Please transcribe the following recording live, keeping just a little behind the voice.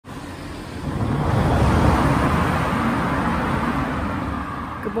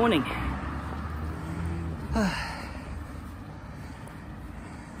Good morning.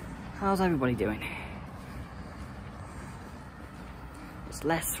 How's everybody doing? It's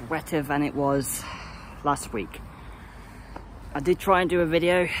less wetter than it was last week. I did try and do a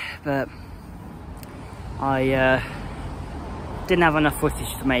video, but I didn't have enough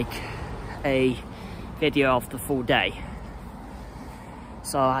footage to make a video of the full day,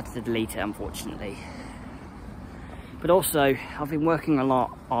 so I had to delete it, unfortunately. But also, I've been working a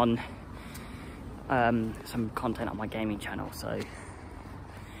lot on some content on my gaming channel, so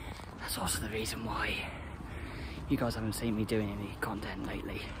that's also the reason why you guys haven't seen me doing any content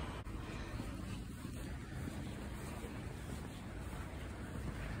lately.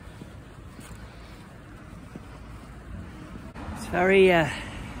 It's very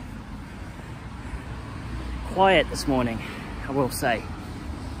quiet this morning, I will say.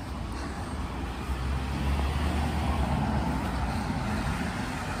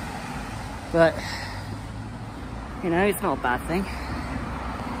 But, you know, it's not a bad thing.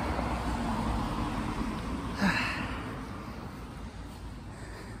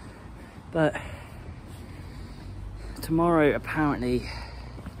 But tomorrow, apparently,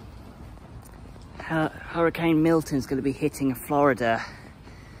 Hurricane Milton's going to be hitting Florida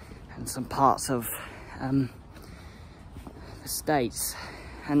and some parts of the States.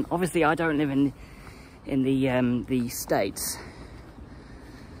 And obviously, I don't live in the States.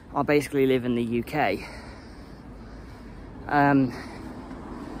 I basically live in the UK. And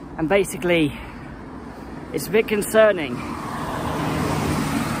basically, it's a bit concerning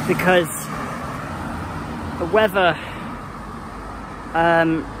because the weather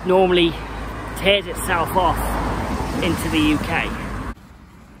normally tears itself off into the UK.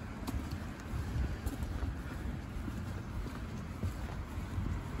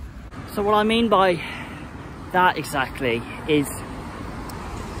 So what I mean by that exactly is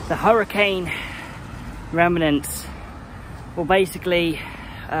the hurricane remnants will basically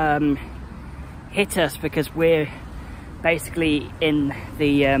hit us because we're basically in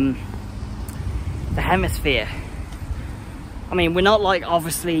the hemisphere. I mean, we're not like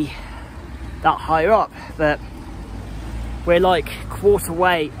obviously that higher up, but we're like quarter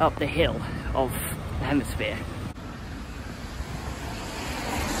way up the hill of the hemisphere.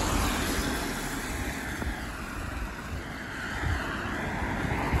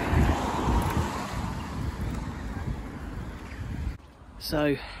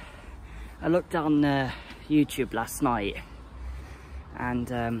 So I looked on YouTube last night,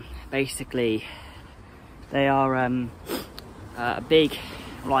 and basically they are a big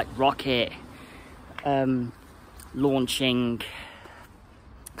like rocket launching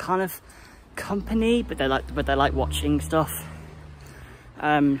kind of company, but they like watching stuff,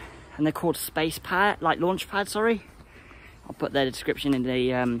 and they're called launch pad. Sorry, I'll put their description in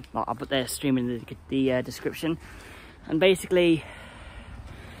the I'll put their stream in the description, and basically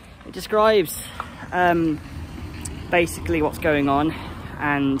it describes basically what's going on,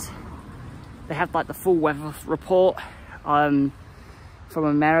 and they have like the full weather report from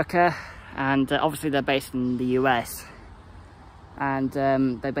America, and obviously they're based in the US, and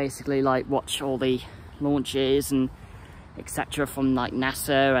they basically like watch all the launches and etc. from like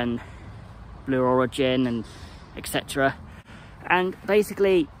NASA and Blue Origin and etc. And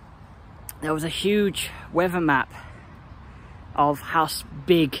basically there was a huge weather map of how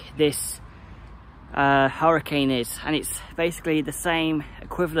big this hurricane is, and it's basically the same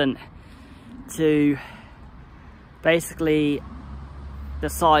equivalent to basically the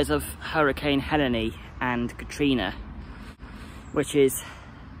size of Hurricane Helene and Katrina, which is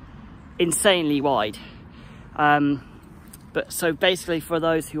insanely wide. But so basically, for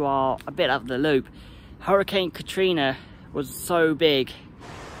those who are a bit out of the loop, Hurricane Katrina was so big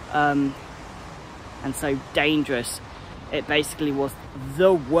and so dangerous. It basically was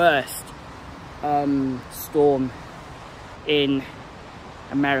the worst storm in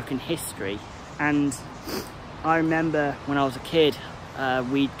American history. And I remember when I was a kid,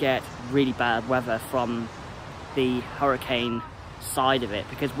 we'd get really bad weather from the hurricane side of it,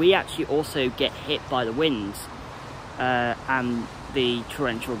 because we actually also get hit by the winds and the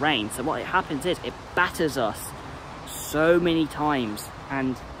torrential rain. So what happens is it batters us so many times,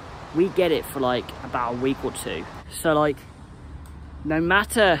 and we get it for like about a week or two. So like, no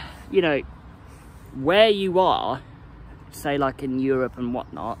matter, you know, where you are, say like in Europe and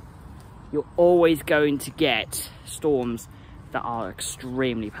whatnot, you're always going to get storms that are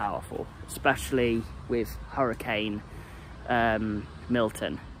extremely powerful, especially with Hurricane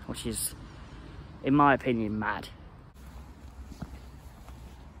Milton, which is, in my opinion, mad.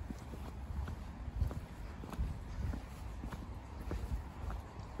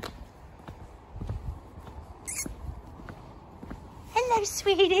 Hello,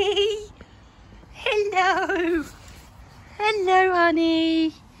 sweetie. Hello. Hello,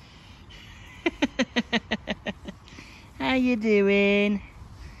 honey. How you doing?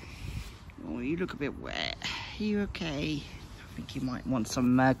 Oh, you look a bit wet. Are you okay? I think you might want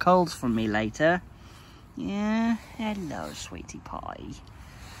some coals from me later. Yeah? Hello, sweetie pie.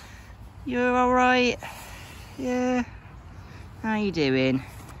 You're alright? Yeah? How you doing?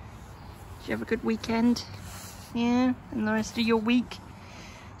 Did you have a good weekend? Yeah? And the rest of your week?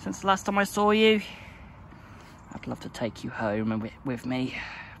 Since the last time I saw you? I'd love to take you home and with me,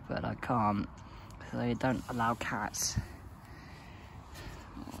 but I can't. They don't allow cats.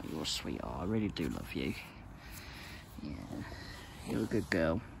 Oh, you're a sweetheart. I really do love you. Yeah. You're a good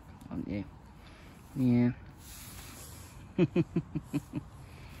girl, aren't you? Yeah.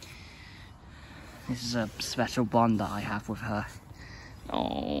 This is a special bond that I have with her.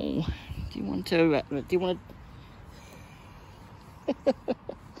 Oh, do you want to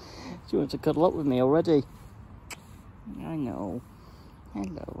cuddle up with me already? I know.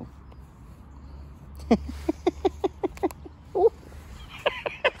 Hello.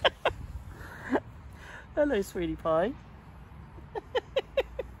 Hello, sweetie pie.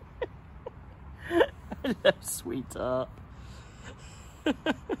 Hello, sweetheart.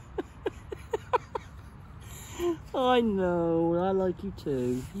 I know, I like you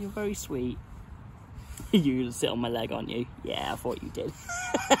too. You're very sweet. You're gonna sit on my leg, aren't you? Yeah, I thought you did.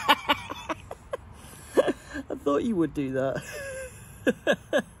 I thought you would do that.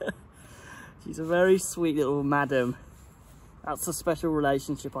 She's a very sweet little madam. That's a special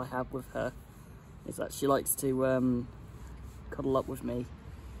relationship I have with her. Is that she likes to cuddle up with me.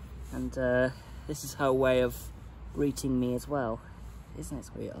 And this is her way of greeting me as well. Isn't it,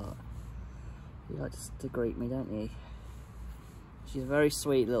 sweetheart? You like to greet me, don't you? She's a very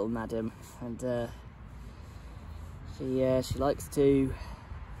sweet little madam, and she likes to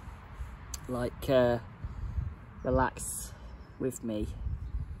relax with me,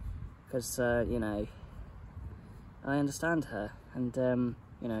 because you know, I understand her, and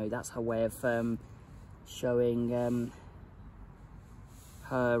you know, that's her way of showing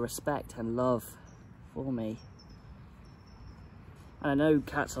her respect and love for me. And I know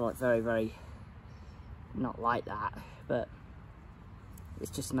cats are like very not like that, but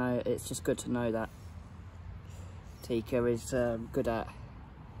it's just good to know that Tikka is good at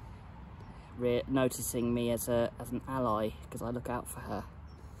noticing me as an ally, because I look out for her.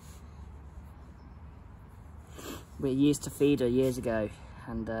 We used to feed her years ago,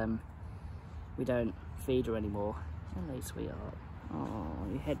 and we don't feed her anymore. Hello, sweetheart. Oh,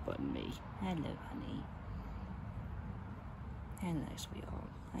 you're headbutting me. Hello, honey. Hello, sweetheart.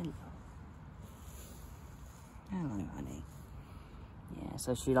 Hello. Hello, honey. Yeah,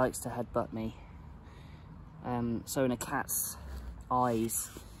 so she likes to headbutt me. So in a cat's eyes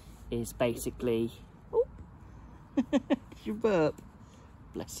is basically... Oh! You burp.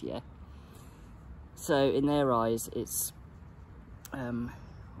 Bless you. So in their eyes it's... Oh,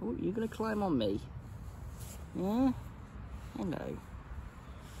 you're going to climb on me? Yeah? Hello.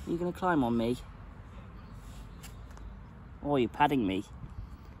 You're going to climb on me? Oh, you're patting me.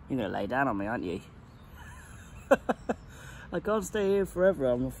 You're going to lay down on me, aren't you? I can't stay here forever,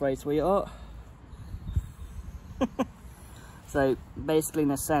 I'm afraid, sweetheart. So, basically,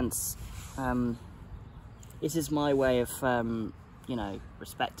 in a sense, this is my way of, you know,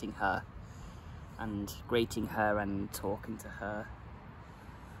 respecting her and greeting her and talking to her.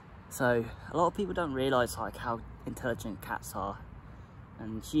 So, a lot of people don't realise, like, how intelligent cats are.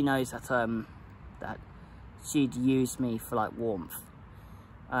 And she knows that, that she'd use me for, like, warmth.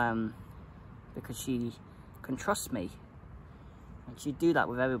 Because she can trust me, and she'd do that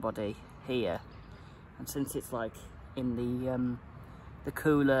with everybody here. And since it's like in the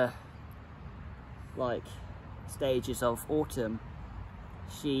cooler like stages of autumn,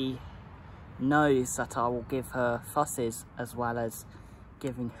 she knows that I will give her fusses as well as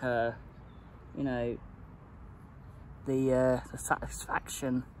giving her, you know, the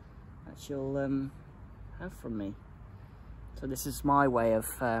satisfaction that she'll have from me. So this is my way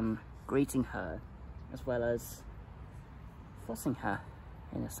of greeting her, as well as fussing her,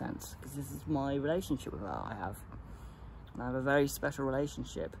 in a sense, because this is my relationship with her. I have a very special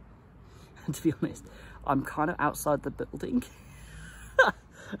relationship. And to be honest, I'm kind of outside the building.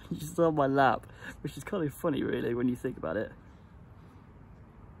 She's on my lap, which is kind of funny, really, when you think about it.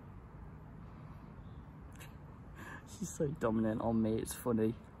 She's so dominant on me, it's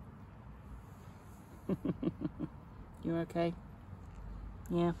funny. You okay?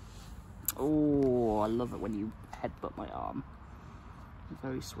 Yeah. Oh, I love it when you headbutt my arm. You're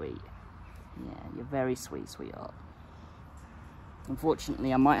very sweet. Yeah, you're very sweet, sweetheart.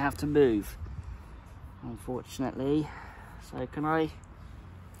 Unfortunately, I might have to move. Unfortunately. So can I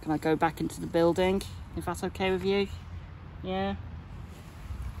go back into the building, if that's okay with you? Yeah?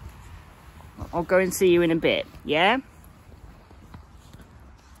 I'll go and see you in a bit, yeah?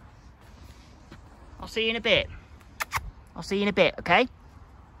 I'll see you in a bit. I'll see you in a bit, okay?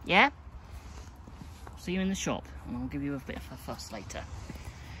 Yeah? I'll see you in the shop, and I'll give you a bit of a fuss later.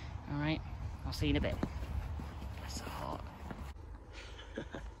 Alright? I'll see you in a bit. Bless her heart.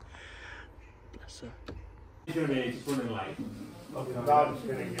 Bless her. He's going to be just running late.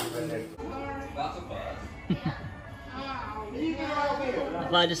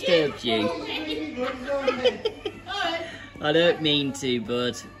 Have I disturbed you? I don't mean to,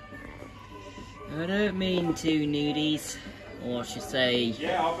 bud. I don't mean to, nudies. Or I should say,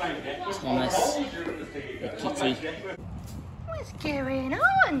 Thomas, the kitty. What's going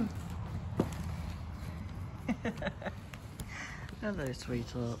on? Hello,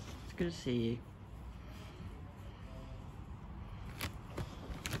 sweetheart. It's good to see you.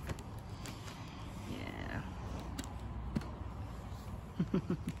 Yeah.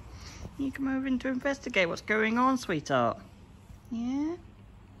 You come over to investigate what's going on, sweetheart. Yeah?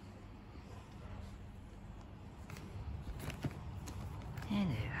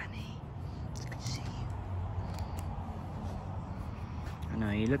 Hello, honey. It's good to see you. I know,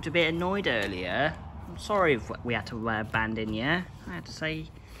 you looked a bit annoyed earlier. I'm sorry if we had to abandon you. I had to say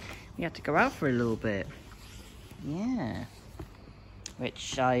we had to go out for a little bit. Yeah.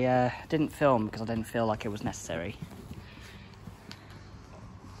 Which I didn't film because I didn't feel like it was necessary.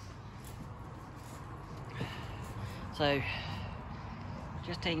 So,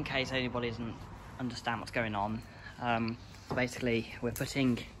 just in case anybody doesn't understand what's going on, basically we're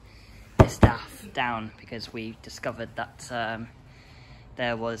putting this staff down because we discovered that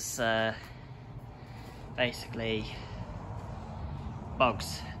there was basically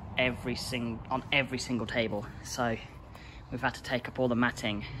bugs on every single table, so we've had to take up all the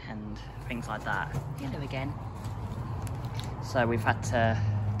matting and things like that. Hello again. So we've had to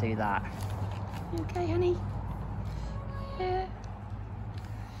do that. You okay, honey? Yeah.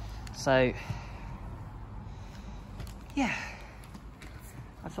 So yeah,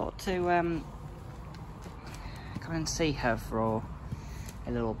 I thought to come and see her for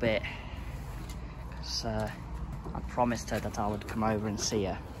a little bit, because I promised her that I would come over and see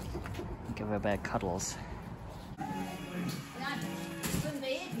her and give her a bit of cuddles.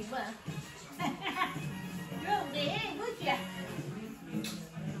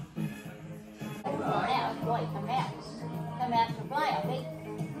 Come out to play, I think.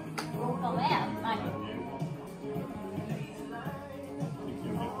 We'll come out, mate.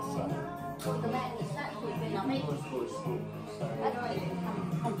 Come out, it's that sweet thing, I mean. That's why you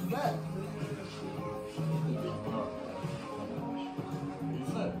come to work.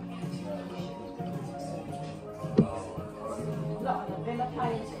 Look, the villa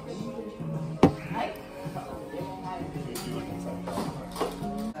players. Hey?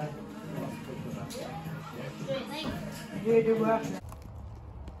 You do work.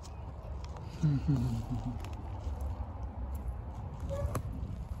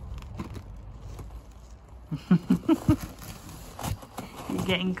 You're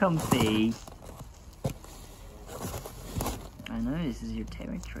getting comfy. I know this is your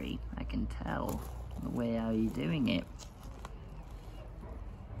territory. I can tell the way how you're doing it.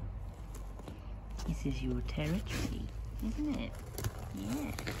 This is your territory, isn't it?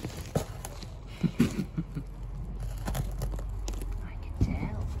 Yeah.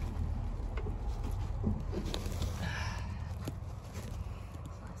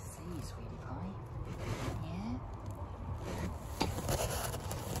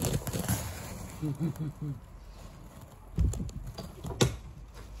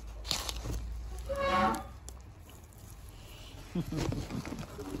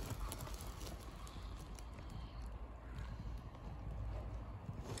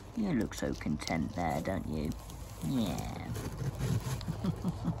 You look so content there, don't you? Yeah.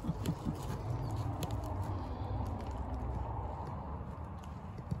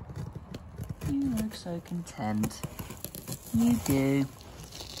 You look so content. You do.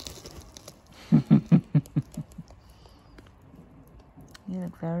 You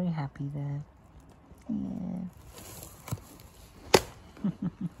look very happy there. Yeah.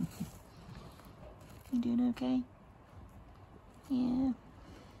 You doing okay? Yeah.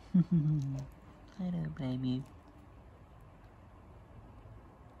 I don't blame you.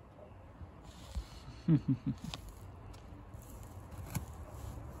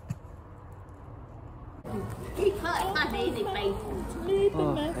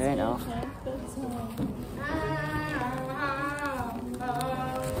 Oh, fair enough.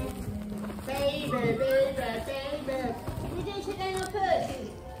 going up Thursday?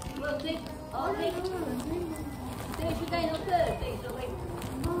 Well, Dick, oh, Dick. So if you're going up Thursday, so we...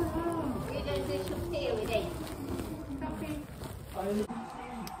 We're going to do some tea with it.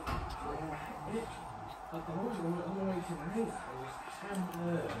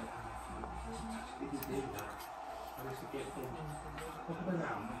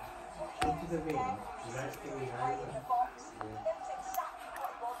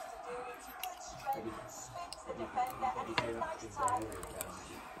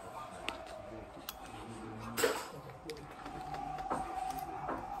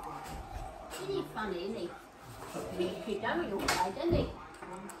 Isn't he funny, isn't he? He's dummy all day, doesn't he?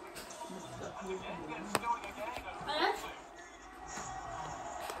 Hello?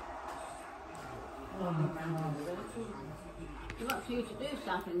 He wants you to do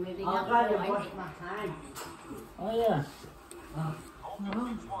something with him. I'll try to wash my hands. Oh yeah.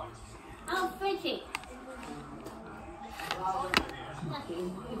 Oh, Bridget. Nothing.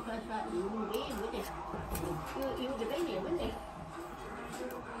 You first right, you wouldn't be here, would you? You would have been here, wouldn't you?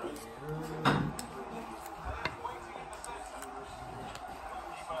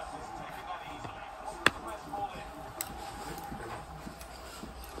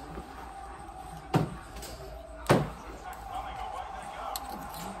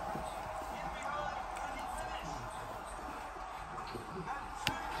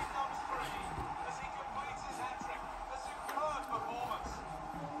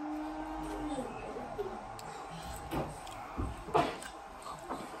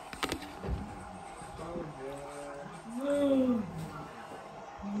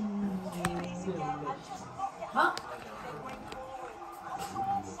 Huh?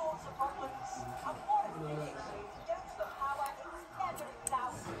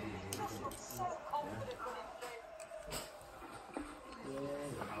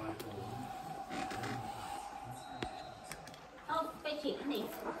 Oh, Betty, isn't he?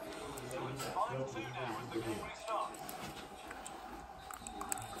 I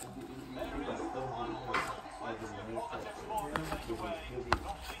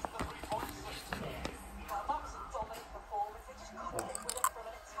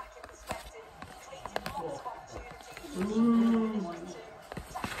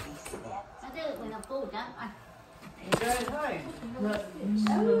do it when I'm bored, don't I? You going home? No.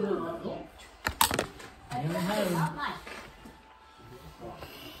 You're home. Aren't I?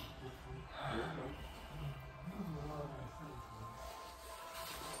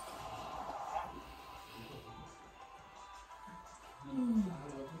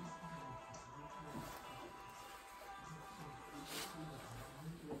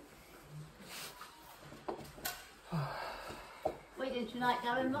 What are you doing tonight,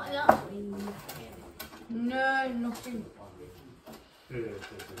 Darren? Not enough? No, nothing.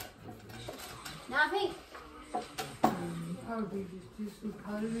 Nothing? Probably just do some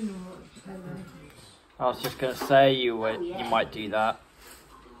colouring or whatever. I was just going to say you might do that.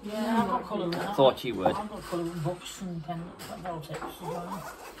 Yeah, I've got colouring. I thought you would. I've got colouring books and pen tips as well.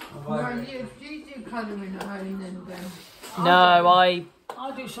 Well, you do colouring at home then? No, I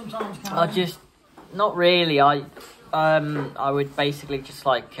do sometimes. I just not really. I would basically just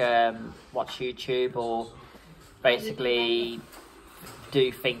like watch YouTube or basically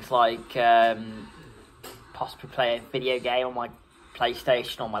do things like possibly play a video game on my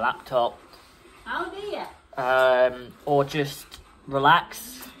PlayStation or my laptop. How do you? Or just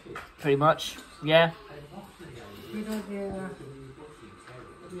relax, pretty much. Yeah. Good idea.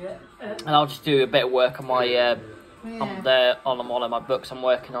 Yeah. And I'll just do a bit of work on my on one of my books I'm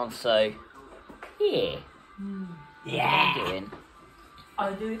working on. So yeah. Yeah. What are you doing?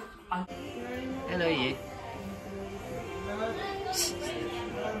 I do it. Hello, you.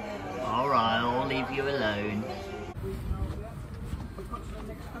 Alright, I'll leave you alone.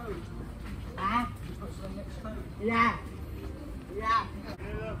 Yeah. Yeah.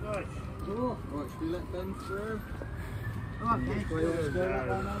 Oh, right, should we let them through?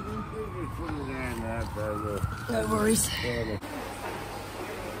 No worries.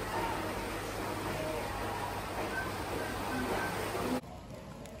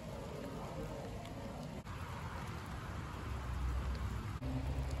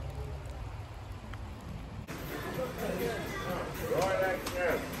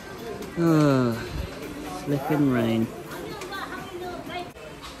 Slipping rain.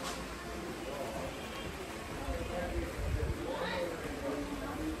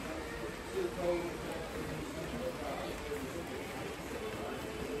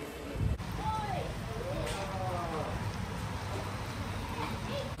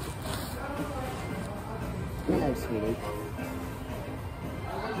 Hello, sweetie.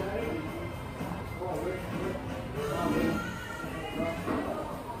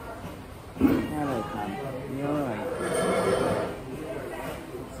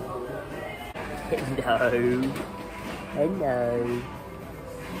 Hello. Hello.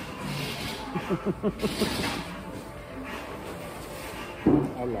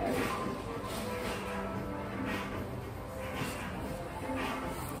 Hello.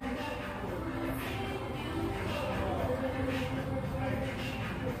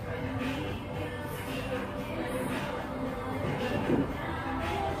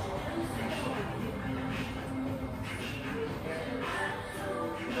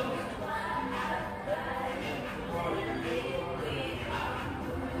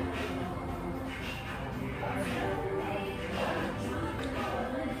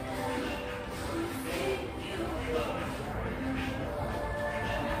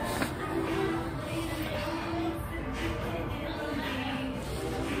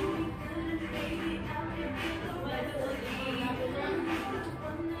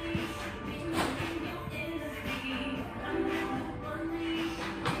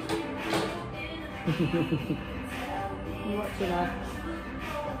 You watching her?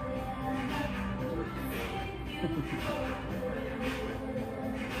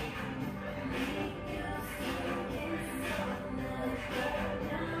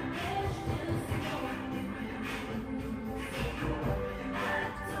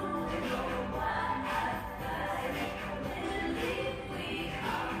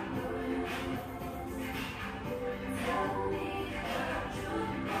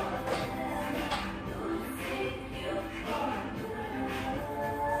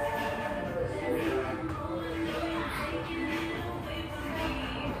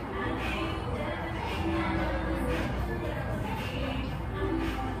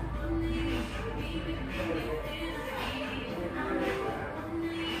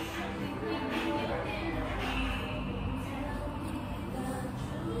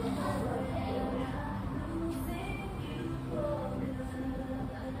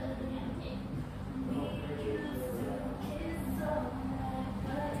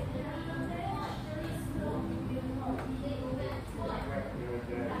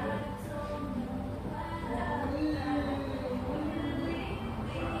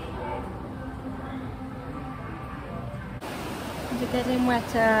 Is it getting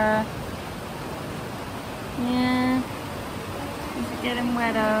wetter? Yeah. Is it getting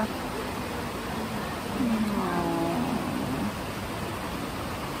wetter?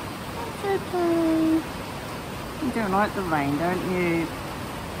 It's okay. You don't like the rain, don't you?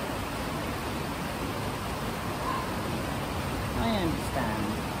 I understand.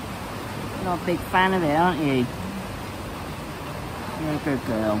 You're not a big fan of it, aren't you? You're a good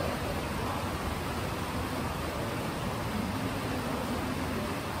girl.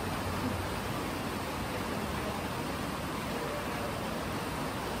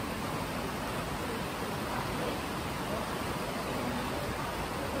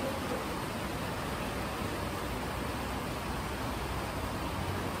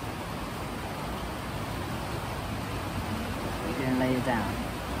 You're gonna lay it down.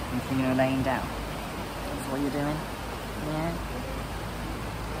 You think you're laying down? That's what you're doing? Yeah?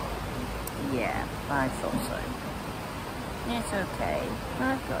 Yeah, I thought so. It's okay.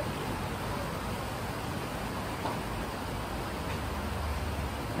 I've got you.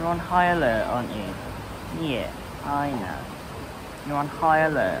 You're on high alert, aren't you? Yeah, I know. You're on high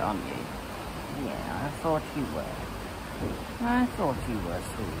alert, aren't you? Yeah, I thought you were. I thought you were,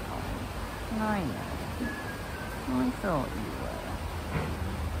 sweetheart. I know. I thought you were.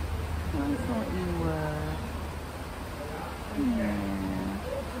 I thought you were. Yeah,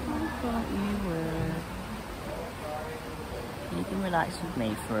 I thought you were. You can relax with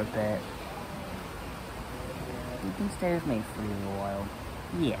me for a bit. You can stay with me for a little while.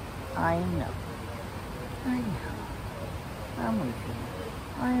 Yeah, I know. I know. I'm with you.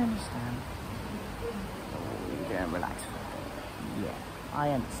 I understand. Oh, you're gonna relax for a bit. Yeah,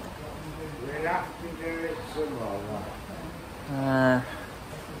 I understand. We'll have to do it tomorrow.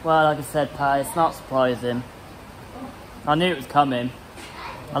 Well, like I said, Pat, it's not surprising. I knew it was coming.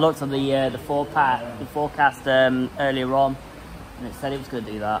 I looked at the forecast earlier on, and it said it was going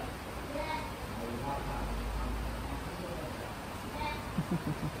to do that.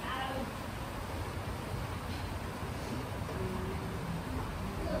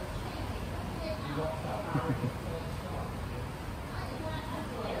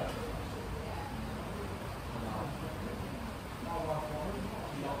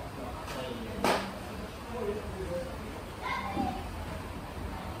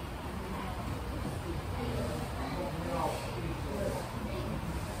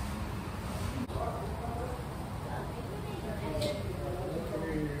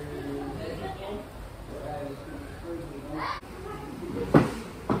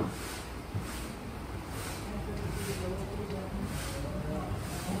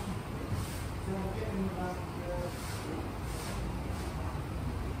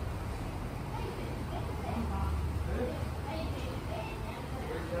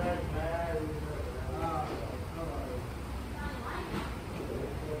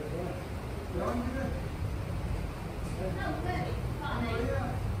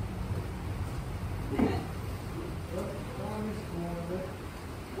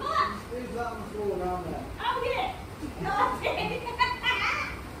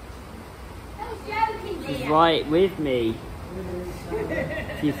 right with me.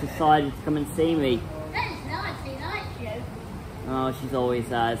 She's decided to come and see me. That's nice, he likes you. Oh, she's always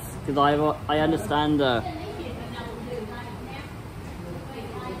has. Because I understand her.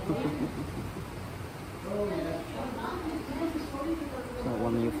 She's not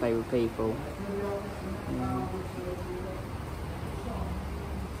one of your favourite people.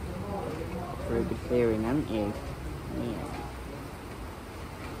 Very good hearing, haven't you? Yeah.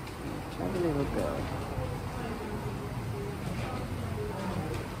 Clever little girl.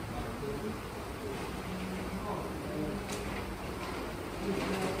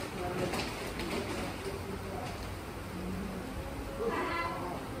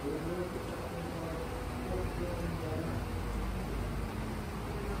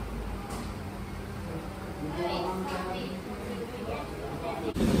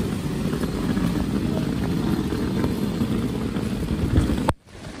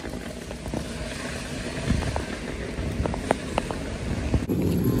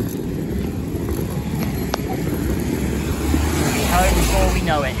 Home before we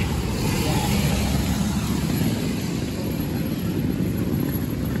know it.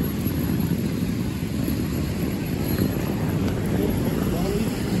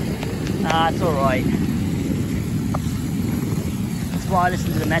 It's alright. That's why I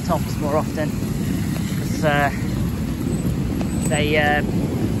listen to the Met Office more often. Because they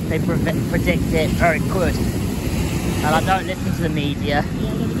predict it very good. And I don't listen to the media.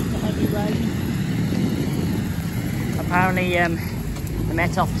 Apparently, the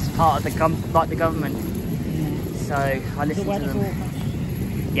Met Office is part of the government, so I listen to them.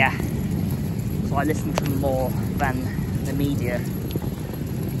 Yeah, so I listen to them more than the media.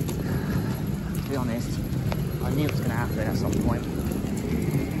 To be honest, I knew it was going to happen at some point.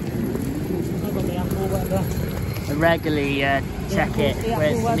 I regularly check it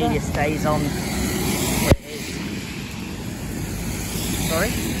where the media stays on what it is.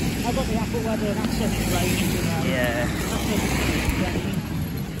 Sorry? I got the Apple weather and that said it's raining, you know. Yeah.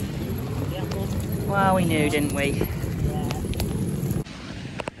 The Apple. Well, we knew, didn't we? Yeah.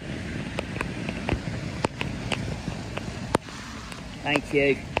 Thank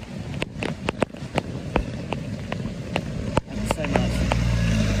you. Thank you so much.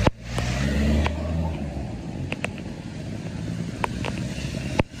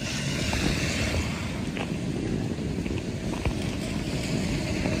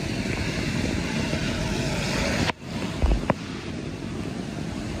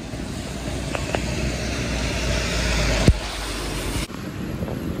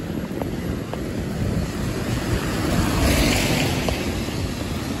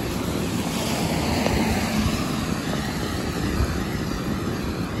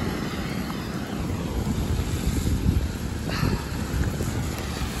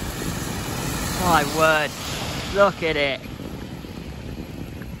 My word, look at it.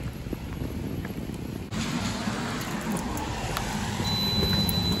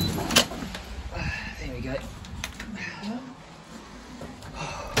 There we go.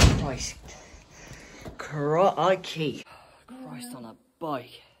 Christ. Crikey. Christ on a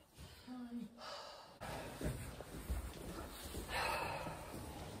bike.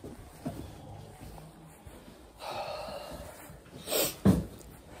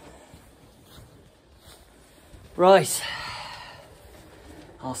 Right,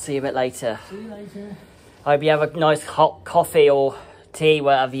 I'll see you a bit later. See you later. Hope you have a nice hot coffee or tea,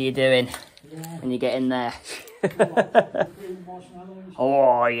 whatever you're doing, Yeah. when you get in there. Marshmallows.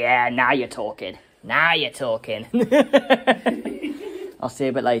 Oh yeah, now you're talking. Now you're talking. I'll see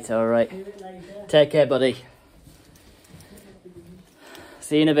you a bit later, alright? See you later. Take care, buddy.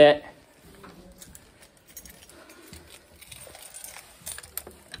 See you in a bit.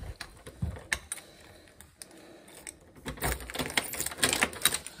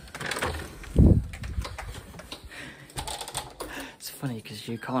 Funny because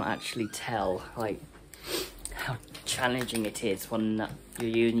you can't actually tell like how challenging it is when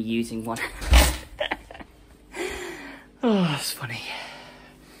you're only using one. Oh, it's funny.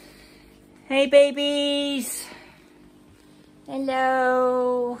 Hey babies,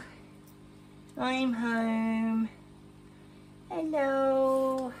 hello, I'm home.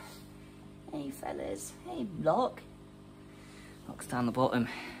 Hello, hey fellas, hey Block. Block's down the bottom.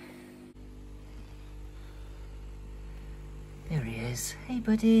 There he is. Hey,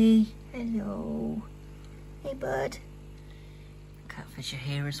 buddy. Hello. Hey, bud. Catfish are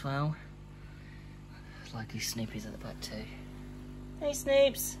here as well. Likely Snoopy's at the back too. Hey,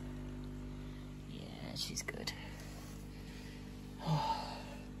 Snoops. Yeah, she's good.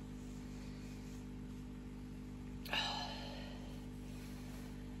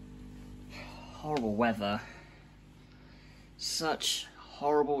 horrible weather. Such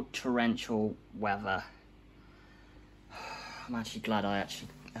horrible torrential weather. I'm actually glad I actually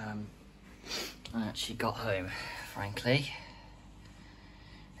got home, frankly.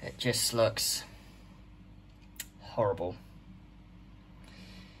 It just looks horrible.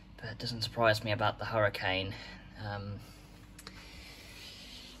 But it doesn't surprise me about the hurricane.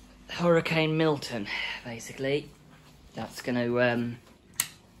 Hurricane Milton, basically. That's going to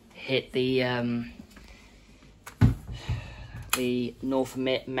hit the North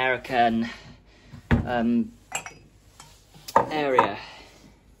American area.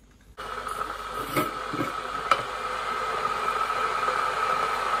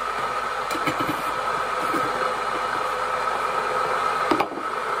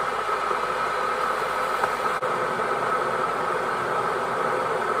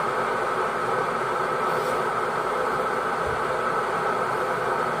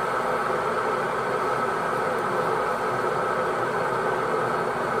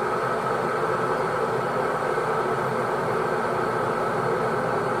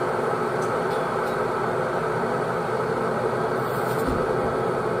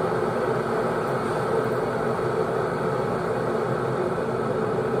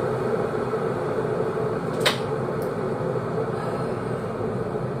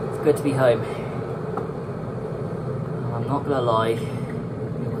 Good to be home. I'm not gonna lie,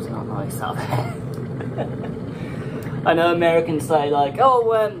 it was not nice out there. I know Americans say like,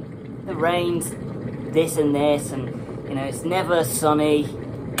 oh, the rain's this and this, and you know, it's never sunny.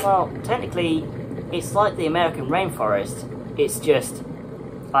 Well, technically, it's like the American rainforest. It's just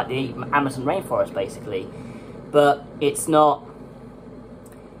like the Amazon rainforest, basically. But it's not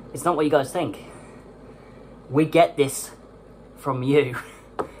what you guys think. We get this from you.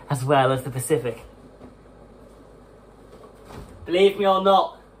 As well as the Pacific. Believe me or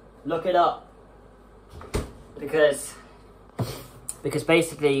not, look it up. Because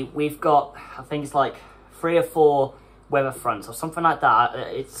basically we've got, I think it's like 3 or 4 weather fronts or something like that.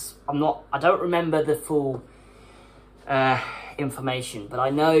 I don't remember the full information, but I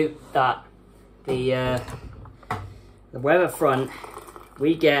know that the weather front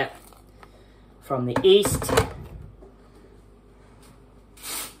we get from the east,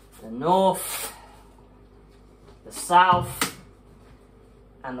 the north, the south,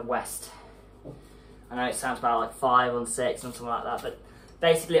 and the west. I know it sounds about like 5 and 6 and something like that, but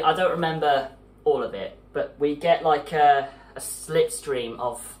basically I don't remember all of it. But we get like a slipstream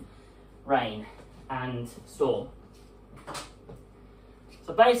of rain and storm.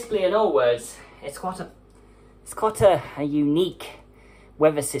 So basically, in all words, it's quite a unique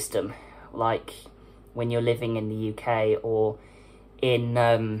weather system, like when you're living in the UK or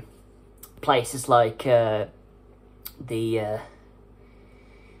in places like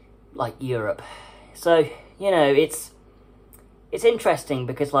like Europe. So you know, it's interesting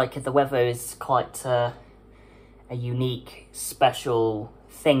because like the weather is quite a unique, special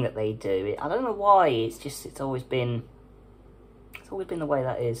thing that they do. I don't know why. It's always been the way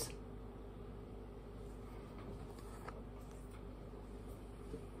that is.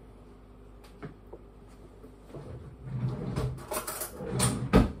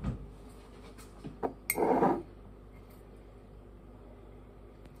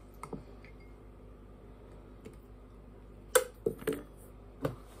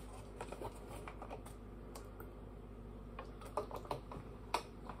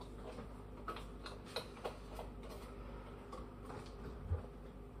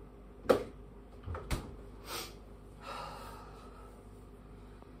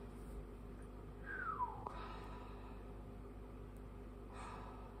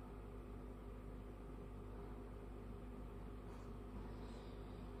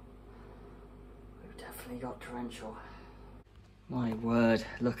 Definitely got torrential. My word,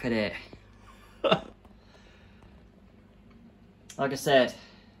 look at it. Like I said,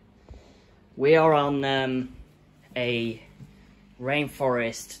 we are on a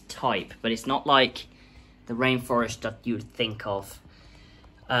rainforest type, but it's not like the rainforest that you'd think of.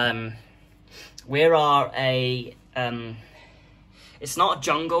 We are a it's not a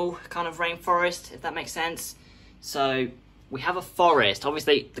jungle kind of rainforest, if that makes sense. So we have a forest.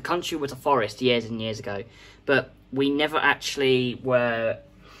 Obviously, the country was a forest years and years ago, but we never actually were,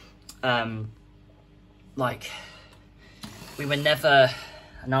 we were never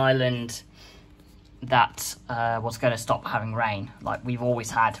an island that was going to stop having rain. Like, we've always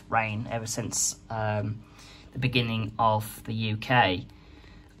had rain ever since the beginning of the UK.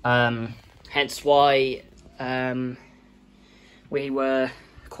 Hence why we were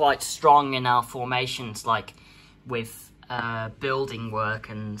quite strong in our formations, like with building work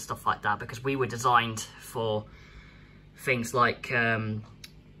and stuff like that, because we were designed for things like, how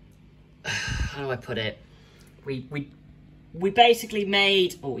do I put it? We basically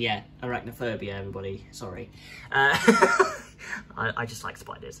made, oh yeah, arachnophobia, everybody, sorry. I just like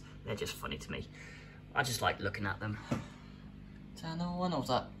spiders. They're just funny to me. I just like looking at them. Is that another one, or was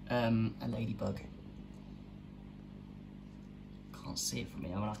that a ladybug? Can't see it from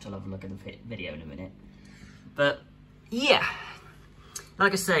here. I'm gonna have to have a look at the video in a minute. But yeah,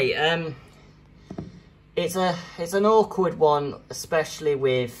 like I say, it's an awkward one, especially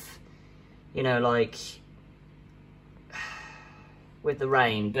with, you know, like with the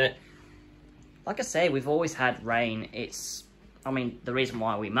rain. But like I say, we've always had rain. I mean, the reason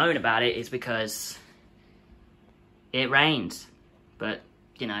why we moan about it is because it rains. But,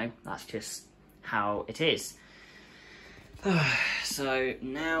 you know, that's just how it is. So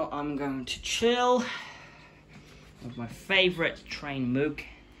now I'm going to chill with my favourite train mug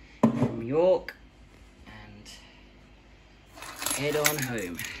from York and head on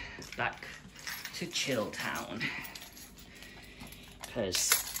home, back to Chilltown,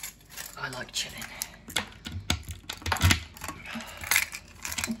 because I like chilling.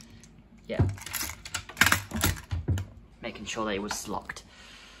 Yeah, making sure that it was locked.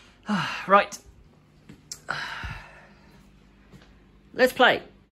 Right, let's play.